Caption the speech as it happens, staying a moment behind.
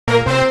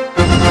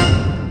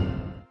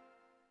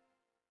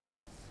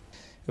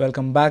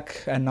Welcome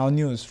back, and now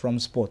news from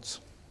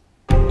sports.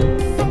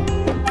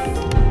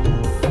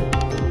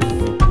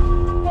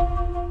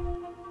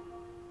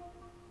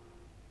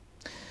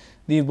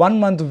 The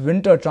one-month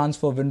winter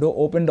transfer window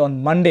opened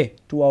on Monday.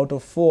 2 out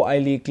of 4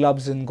 I-League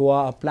clubs in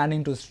Goa are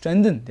planning to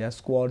strengthen their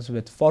squads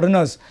with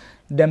foreigners.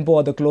 Dempo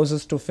are the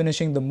closest to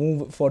finishing the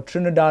move for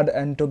Trinidad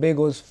and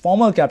Tobago's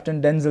former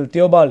captain Denzel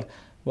Theobald,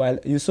 while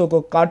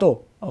Yusoko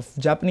Kato, a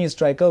Japanese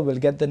striker, will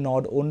get the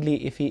nod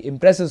only if he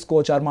impresses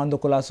coach Armando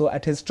Colasso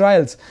at his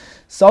trials.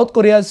 South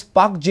Korea's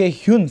Park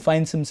Jae-hyun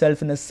finds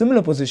himself in a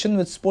similar position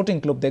with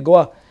Sporting Club de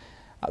Goa.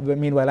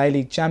 Meanwhile,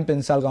 I-League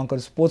champions Salgaonkar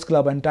Sports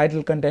Club and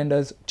title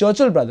contenders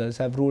Churchill Brothers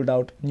have ruled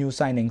out new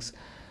signings.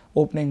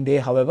 Opening day,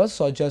 however,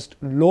 saw just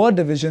lower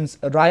divisions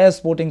Raya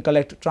Sporting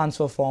collect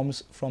transfer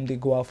forms from the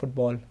Goa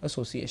Football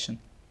Association.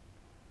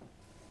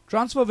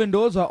 Transfer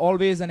windows are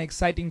always an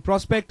exciting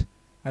prospect,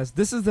 as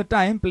this is the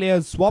time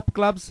players swap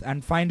clubs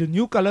and find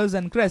new colours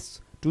and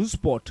crests to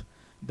sport.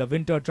 The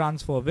winter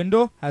transfer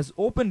window has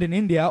opened in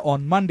India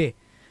on Monday.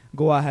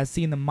 Goa has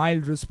seen a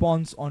mild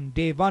response on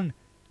day one.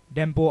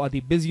 Dempo are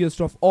the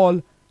busiest of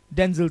all.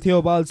 Denzel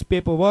Theobald's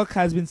paperwork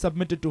has been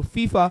submitted to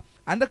FIFA,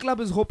 and the club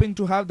is hoping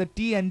to have the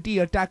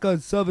TNT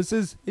attackers'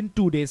 services in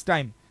 2 days'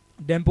 time.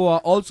 Dempo are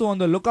also on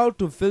the lookout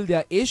to fill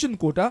their Asian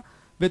quota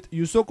with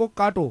Yusoko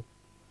Kato.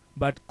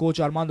 But coach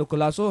Armando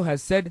Colasso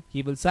has said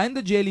he will sign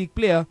the J-League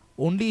player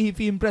only if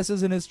he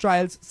impresses in his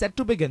trials set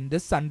to begin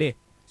this Sunday.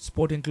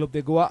 Sporting Club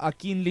de Goa are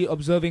keenly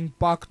observing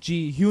Park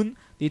Ji-hyun.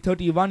 The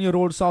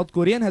 31-year-old South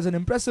Korean has an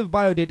impressive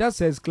biodata,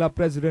 says club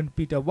president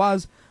Peter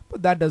Vaz,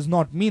 but that does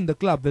not mean the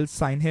club will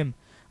sign him.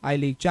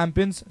 I-League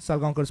champions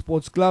Salgaonkar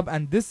Sports Club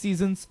and this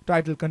season's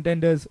title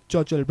contenders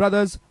Churchill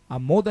Brothers are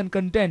more than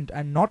content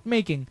and not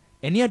making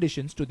any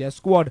additions to their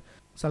squad.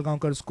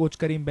 Salgaonkar's coach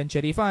Karim Ben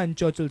Sharifa and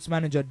Churchill's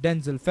manager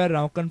Denzel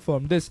Ferrao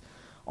confirmed this.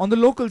 On the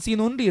local scene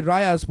only,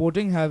 Raya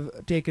Sporting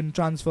have taken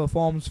transfer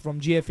forms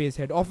from GFA's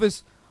head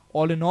office.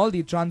 All in all,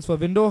 the transfer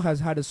window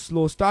has had a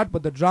slow start,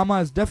 but the drama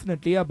is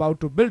definitely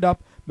about to build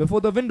up before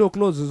the window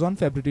closes on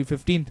February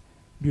 15th.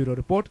 Bureau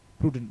Report,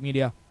 Prudent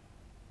Media.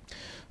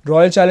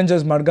 Royal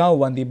Challengers Margao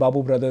won the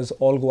Babu Brothers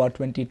All Goa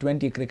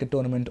 2020 cricket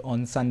tournament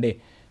on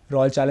Sunday.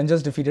 Royal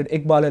Challengers defeated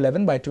Iqbal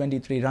 11 by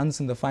 23 runs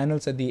in the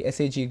finals at the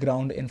SAG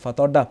ground in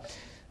Fatodda.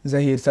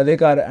 Zahir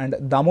Sadekar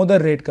and Damodar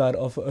Redkar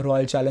of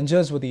Royal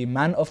Challengers were the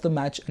man of the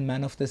match and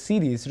man of the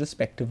series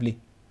respectively.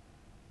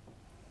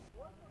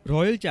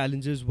 Royal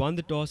Challengers won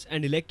the toss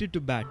and elected to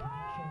bat.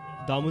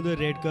 Damodar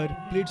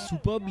Redkar played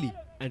superbly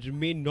and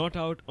remained not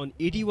out on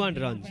 81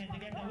 runs.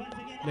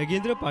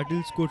 Nagendra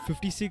Patil scored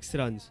 56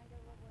 runs.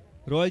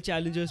 Royal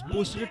Challengers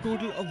posted a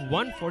total of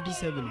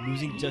 147,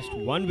 losing just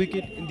 1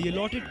 wicket in the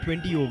allotted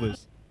 20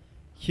 overs.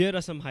 Here are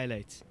some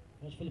highlights.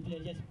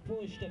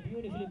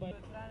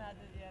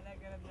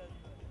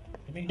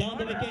 Coming down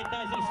the wicket,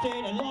 nicely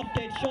straight, a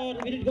lofted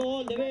shot, will it go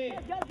all the way?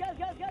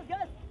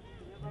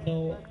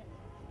 No.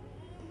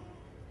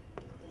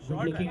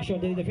 Good looking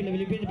shot, there is the fielder, will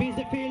he beat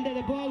the fielder,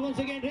 the ball once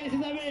again races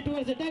away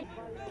towards the duck.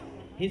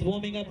 He's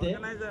warming up there,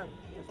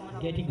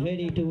 getting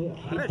ready to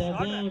hit the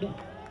ground.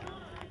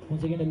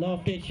 Once again a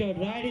lofted shot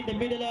right in the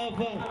middle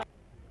of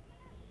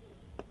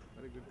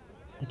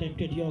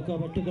attempted Yorker,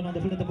 but took another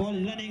field, the ball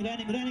is running,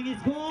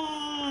 it's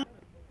gone!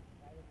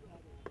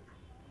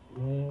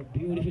 Oh,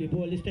 beautifully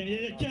ball this time,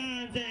 there's a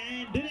chance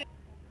and I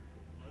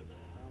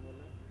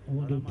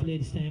want to play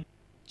this time.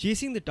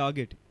 Chasing the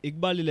target,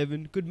 Iqbal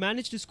 11 could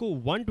manage to score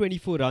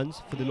 124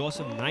 runs for the loss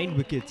of 9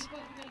 wickets,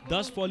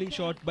 thus falling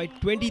short by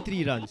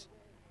 23 runs.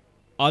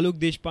 Alok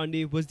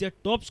Deshpande was their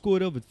top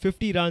scorer with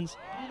 50 runs,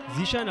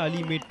 Zishan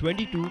Ali made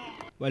 22,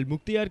 while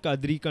Mukhtiar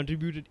Kadri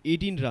contributed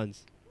 18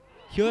 runs.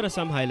 Here are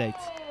some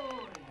highlights.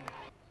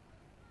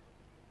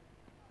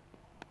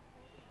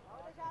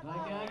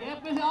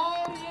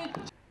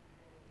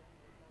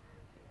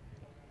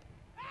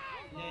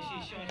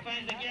 Shot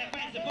finds the gap,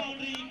 finds the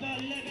boundary, ball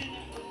 11.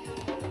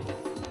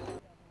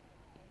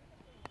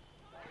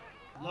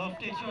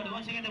 Lofted shot,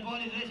 once again the ball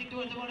is racing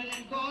towards the boundary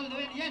line, go all the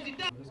way, yes it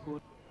does.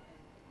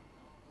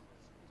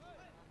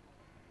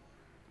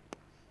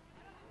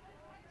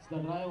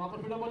 Coming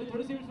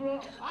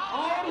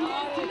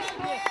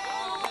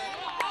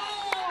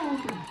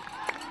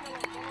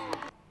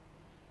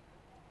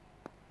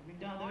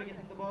down the wicket,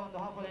 the ball on the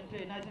half ball and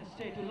play, nice and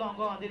straight to long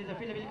on, there is a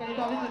fielder, will cut it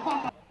off, this is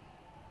bumper.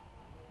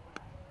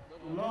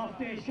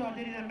 Lofted shot,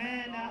 there is a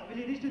man, will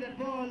he reach to that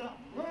ball?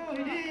 Oh,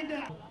 he did!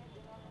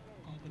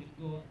 Conquer it,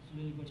 go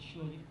slowly but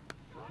surely.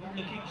 Good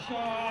looking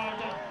shot,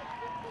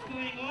 it's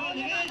going all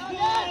the way,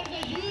 goal, the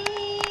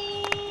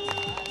huge!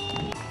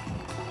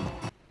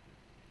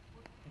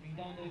 Coming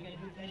down the wicket,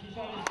 good nice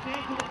shot, is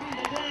straight to the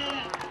fielder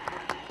there.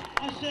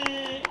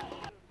 Ashay!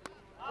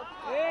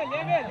 Hey,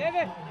 leave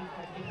it!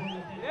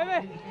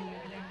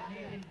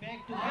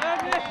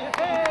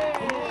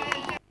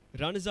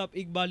 Runners-up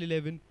Iqbal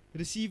 11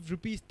 received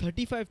Rs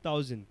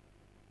 35,000.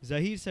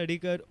 Zahir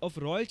Sadekar of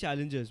Royal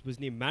Challengers was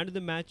named man of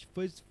the match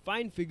for his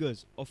fine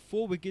figures of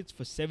 4 wickets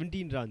for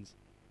 17 runs.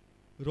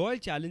 Royal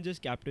Challengers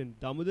captain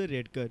Damodar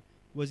Redkar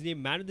was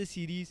named man of the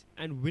series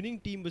and winning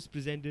team was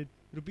presented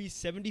rupees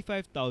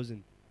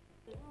 75,000.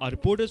 Our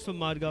reporters from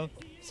Margao,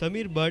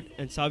 Samir Bhatt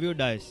and Savio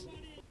Dias.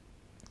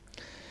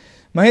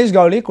 Mahesh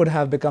Gowli could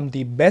have become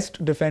the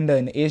best defender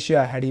in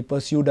Asia had he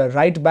pursued a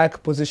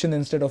right-back position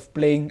instead of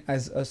playing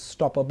as a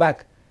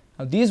stopper-back.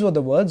 Now, these were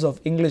the words of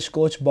English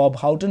coach Bob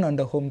Houghton,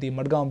 under whom the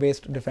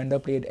Madgaon-based defender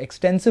played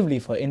extensively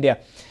for India.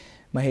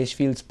 Mahesh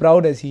feels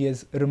proud as he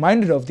is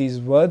reminded of these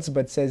words,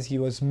 but says he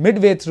was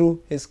midway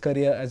through his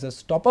career as a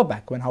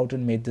stopper-back when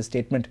Houghton made this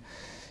statement.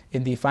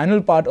 In the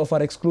final part of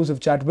our exclusive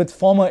chat with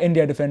former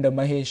India defender,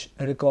 Mahesh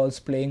recalls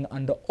playing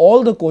under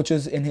all the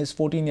coaches in his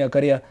 14-year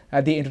career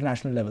at the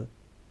international level.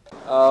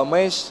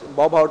 Mahesh,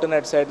 Bob Houghton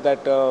had said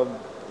that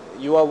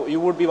you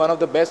would be one of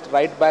the best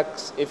right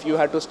backs if you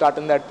had to start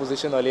in that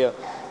position earlier.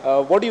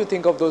 What do you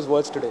think of those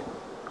words today?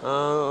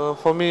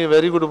 For me,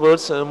 very good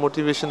words,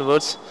 motivation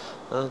words,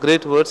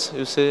 great words.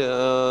 You say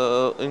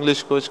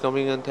English coach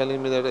coming and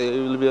telling me that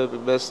you will be the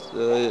best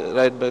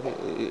right back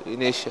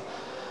in Asia.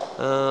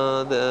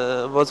 For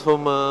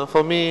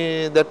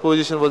me, that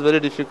position was very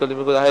difficult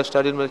because I have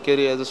started my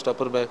career as a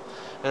stopper back,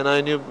 and I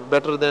knew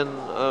better than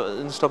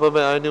in stopper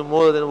back. I knew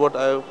more than what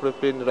I could have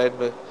played in right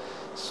back.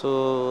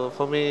 So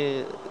for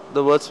me,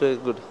 the words were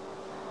good.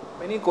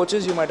 Many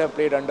coaches you might have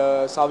played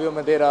under, Savio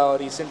Madeira or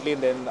recently,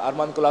 and then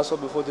Armand Colasso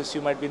before this,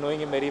 you might be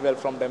knowing him very well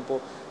from Dempo,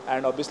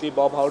 and obviously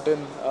Bob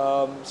Houghton,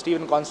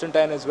 Stephen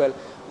Constantine as well.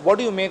 What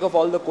do you make of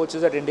all the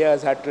coaches that India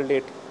has had till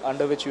date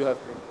under which you have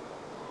played?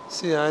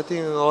 See, I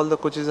think all the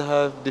coaches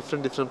have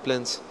different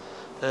plans,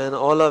 and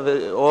all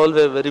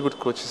were very good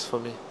coaches for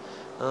me.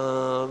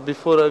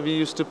 Before we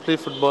used to play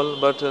football,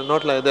 but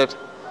not like that.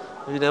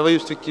 We never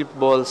used to keep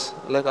balls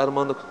like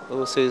Armando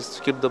says,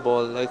 keep the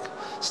ball. Like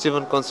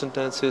Stephen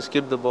Constantine says,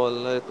 keep the ball.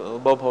 Like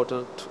Bob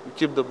Houghton,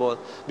 keep the ball.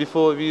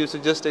 Before we used to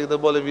just take the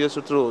ball and we used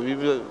to throw. We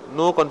were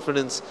no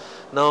confidence.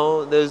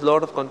 Now there is a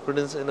lot of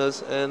confidence in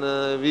us, and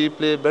we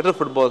play better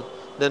football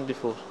than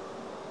before.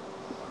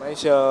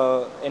 Mahesh,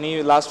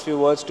 any last few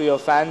words to your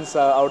fans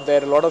out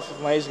there? A lot of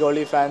Mahesh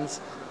Gowli fans.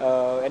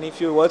 Any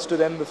few words to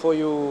them before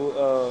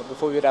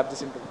we wrap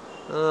this interview?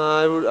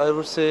 I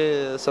would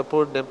say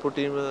support Dempo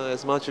team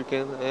as much you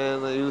can,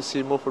 and you will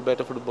see more for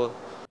better football.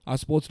 Our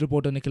sports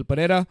reporter Nikhil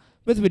Pereira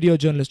with video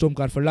journalist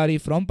Omkar Fallari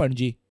from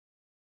Panji.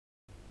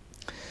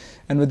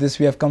 And with this,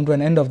 we have come to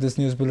an end of this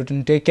news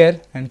bulletin. Take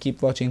care and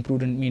keep watching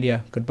Prudent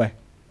Media. Goodbye.